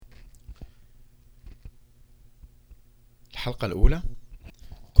الحلقة الأولى: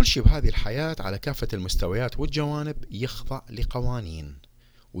 كل شيء بهذه الحياة على كافة المستويات والجوانب يخضع لقوانين،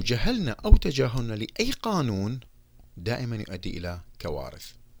 وجهلنا أو تجاهلنا لأي قانون دائما يؤدي إلى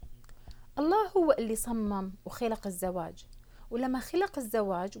كوارث. الله هو اللي صمم وخلق الزواج، ولما خلق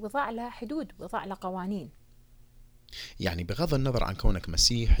الزواج وضع له حدود وضع له قوانين. يعني بغض النظر عن كونك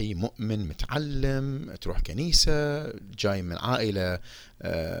مسيحي مؤمن متعلم تروح كنيسة جاي من عائلة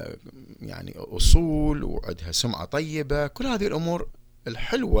يعني أصول وعندها سمعة طيبة، كل هذه الأمور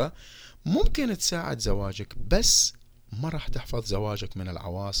الحلوة ممكن تساعد زواجك، بس ما راح تحفظ زواجك من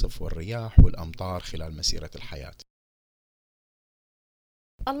العواصف والرياح والأمطار خلال مسيرة الحياة.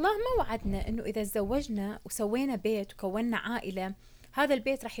 الله ما وعدنا انه اذا تزوجنا وسوينا بيت وكونا عائلة هذا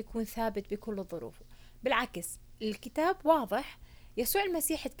البيت راح يكون ثابت بكل الظروف. بالعكس، الكتاب واضح. يسوع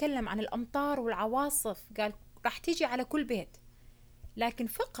المسيح تكلم عن الامطار والعواصف، قال راح تيجي على كل بيت، لكن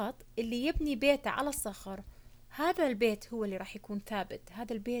فقط اللي يبني بيته على الصخر هذا البيت هو اللي راح يكون ثابت،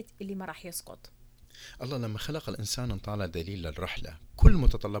 هذا البيت اللي ما راح يسقط. الله لما خلق الإنسان انطاله دليل للرحلة، كل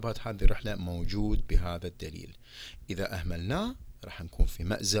متطلبات هذه الرحلة موجود بهذا الدليل. إذا أهملناه راح نكون في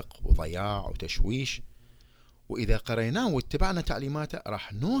مأزق وضياع وتشويش، وإذا قريناه واتبعنا تعليماته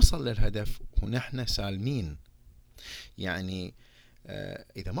راح نوصل للهدف ونحن سالمين. يعني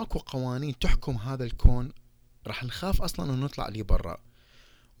إذا ماكو قوانين تحكم هذا الكون راح نخاف أصلا أن نطلع لي برا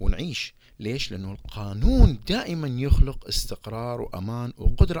ونعيش. ليش؟ لأنه القانون دائما يخلق استقرار وأمان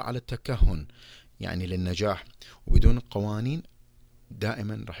وقدرة على التكهن، يعني للنجاح. وبدون القوانين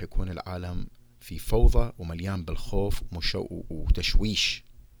دائما راح يكون العالم في فوضى ومليان بالخوف وتشويش.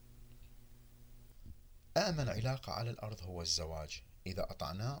 آمن علاقة على الأرض هو الزواج، إذا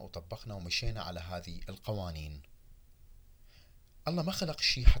أطعناه وطبقنا ومشينا على هذه القوانين. الله ما خلق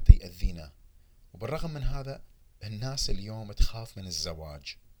شيء حتى يأذينا، وبالرغم من هذا الناس اليوم تخاف من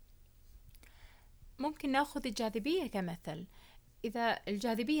الزواج. ممكن ناخذ الجاذبية كمثل. إذا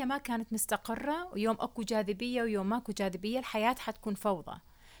الجاذبية ما كانت مستقرة، ويوم أكو جاذبية ويوم ماكو جاذبية، الحياة حتكون فوضى.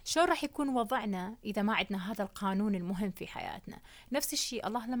 شو راح يكون وضعنا إذا ما عندنا هذا القانون المهم في حياتنا؟ نفس الشيء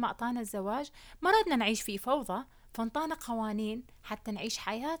الله لما أعطانا الزواج ما ردنا نعيش في فوضى، فانطانا قوانين حتى نعيش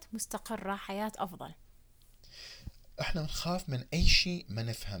حياة مستقرة، حياة أفضل. احنا نخاف من أي شيء ما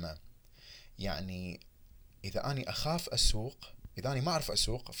نفهمه. يعني إذا أنا أخاف أسوق، إذا أنا ما أعرف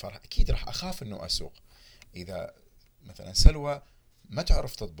أسوق فأكيد راح أخاف أنه أسوق. إذا مثلا سلوى ما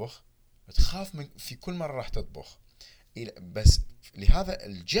تعرف تطبخ تخاف من في كل مرة راح تطبخ. بس لهذا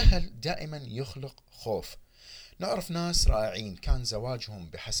الجهل دائما يخلق خوف. نعرف ناس رائعين كان زواجهم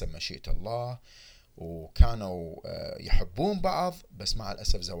بحسب مشيئة الله وكانوا يحبون بعض، بس مع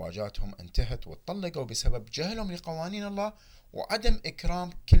الأسف زواجاتهم انتهت واتطلقوا بسبب جهلهم لقوانين الله وعدم إكرام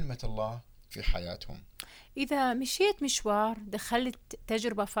كلمة الله في حياتهم. إذا مشيت مشوار دخلت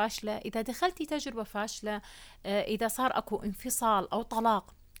تجربة فاشلة، إذا دخلتي تجربة فاشلة، إذا صار أكو انفصال أو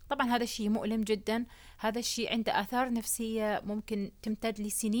طلاق، طبعا هذا الشيء مؤلم جدا. هذا الشيء عنده آثار نفسية ممكن تمتد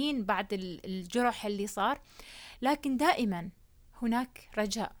لسنين بعد الجرح اللي صار. لكن دائما هناك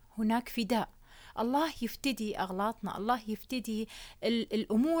رجاء، هناك فداء. الله يفتدي أغلاطنا، الله يفتدي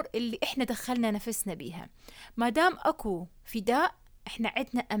الأمور اللي إحنا دخلنا نفسنا بيها. ما دام أكو فداء إحنا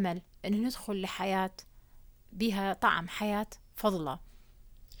عندنا أمل أن ندخل لحياة بها طعم، حياة فضلة.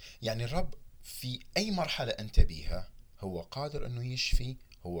 يعني الرب في أي مرحلة أنت بيها هو قادر أنه يشفي،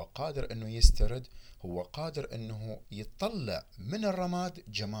 هو قادر أنه يسترد، هو قادر أنه يطلع من الرماد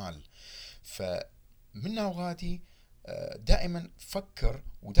جمال. فمن وغادي دائما فكر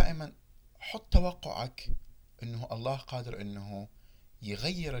ودائما حط توقعك أنه الله قادر أنه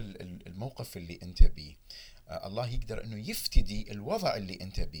يغير الموقف اللي أنت بيه. الله يقدر أنه يفتدي الوضع اللي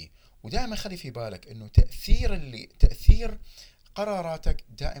أنت بيه. ودائما خلي في بالك أنه تأثير قراراتك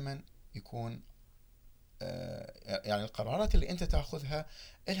دائما يكون يعني القرارات اللي أنت تأخذها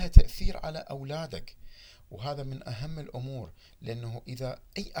لها تأثير على أولادك، وهذا من أهم الأمور. لأنه إذا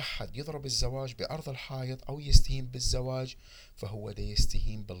أي أحد يضرب الزواج بعرض الحائط أو يستهين بالزواج فهو ده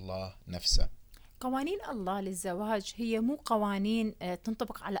يستهين بالله نفسه. قوانين الله للزواج هي مو قوانين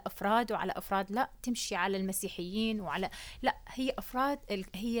تنطبق على أفراد وعلى أفراد، لا تمشي على المسيحيين لا، هي أفراد،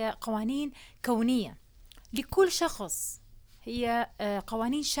 هي قوانين كونية لكل شخص، هي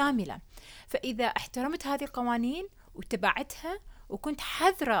قوانين شاملة. فإذا احترمت هذه القوانين وتبعتها وكنت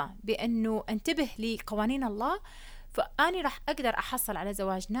حذرة بأنه انتبه لقوانين الله، فأني راح أقدر أحصل على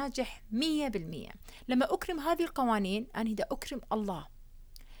زواج ناجح 100%. لما أكرم هذه القوانين أنا دا أكرم الله.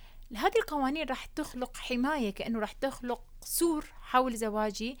 هذه القوانين راح تخلق حماية، كأنه راح تخلق سور حول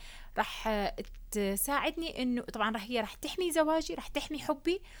زواجي، راح تساعدني أنه طبعا هي راح تحمي زواجي، راح تحمي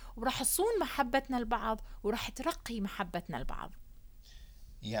حبي، وراح تصون محبتنا البعض، وراح ترقي محبتنا البعض.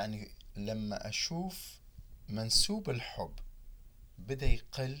 يعني لما أشوف منسوب الحب بدأ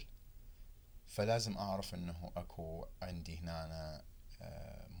يقل، فلازم أعرف أنه أكو عندي هنا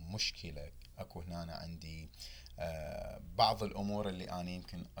مشكلة، أكو هنا عندي بعض الأمور اللي أنا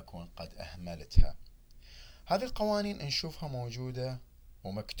يمكن أكون قد أهملتها. هذه القوانين نشوفها موجودة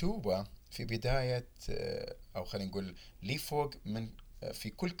ومكتوبة في بداية أو خلينا نقول لي فوق من في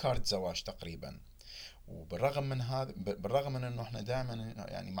كل كارت زواج تقريبا. وبالرغم من هذا، بالرغم من انه احنا دائما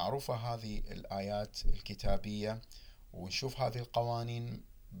يعني معروفة هذه الآيات الكتابية ونشوف هذه القوانين،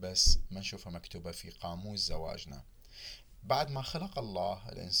 بس ما نشوفها مكتوبة في قاموس زواجنا. بعد ما خلق الله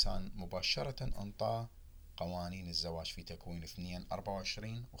الإنسان مباشرة أنطاه قوانين الزواج في تكوين 2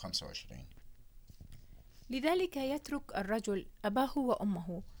 24 و 25. لذلك يترك الرجل أباه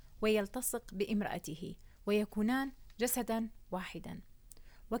وأمه ويلتصق بامرأته ويكونان جسدا واحدا،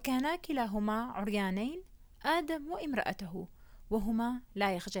 وكانا كلاهما عريانين آدم وامرأته وهما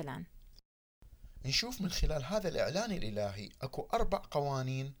لا يخجلان. نشوف من خلال هذا الإعلان الإلهي أكو 4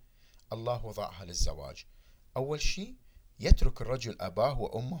 قوانين الله وضعها للزواج. أول شيء يترك الرجل أباه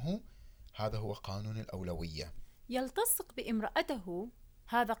وأمه، هذا هو قانون الأولوية. يلتصق بامرأته،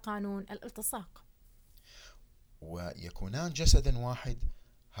 هذا قانون الالتصاق. ويكونان جسدا واحد،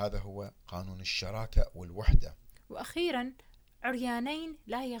 هذا هو قانون الشراكة والوحدة. وأخيرا عريانين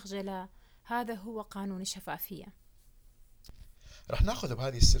لا يخجلا، هذا هو قانون الشفافية. رح ناخذ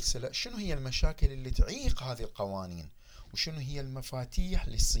بهذه السلسلة شنو هي المشاكل اللي تعيق هذه القوانين، وشنو هي المفاتيح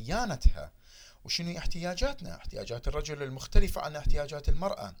لصيانتها، وشنو هي احتياجاتنا، احتياجات الرجل المختلفة عن احتياجات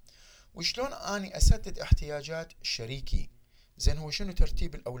المرأة، وشلون أني أسدد احتياجات شريكي. زين، هو شنو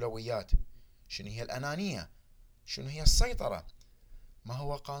ترتيب الأولويات، شنو هي الأنانية، شنو هي السيطرة، ما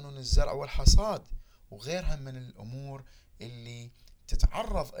هو قانون الزرع والحصاد، وغيرها من الأمور اللي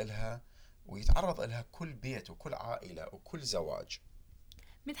تتعرض لها ويتعرض لها كل بيت وكل عائلة وكل زواج.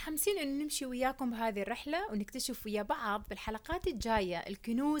 متحمسين أن نمشي وياكم بهذه الرحلة ونكتشف ويا بعض بالحلقات الجاية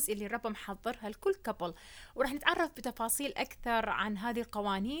الكنوز اللي الرب محضرها لكل كابل، ورح نتعرف بتفاصيل أكثر عن هذه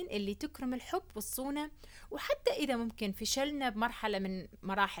القوانين اللي تكرم الحب والصونة. وحتى إذا ممكن فشلنا بمرحلة من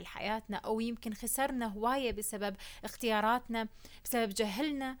مراحل حياتنا أو يمكن خسرنا هواية بسبب اختياراتنا، بسبب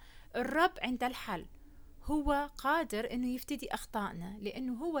جهلنا، الرب عند الحل. هو قادر أنه يفتدي أخطائنا،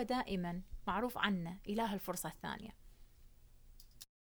 لأنه هو دائما معروف عنا إله الفرصة الثانية.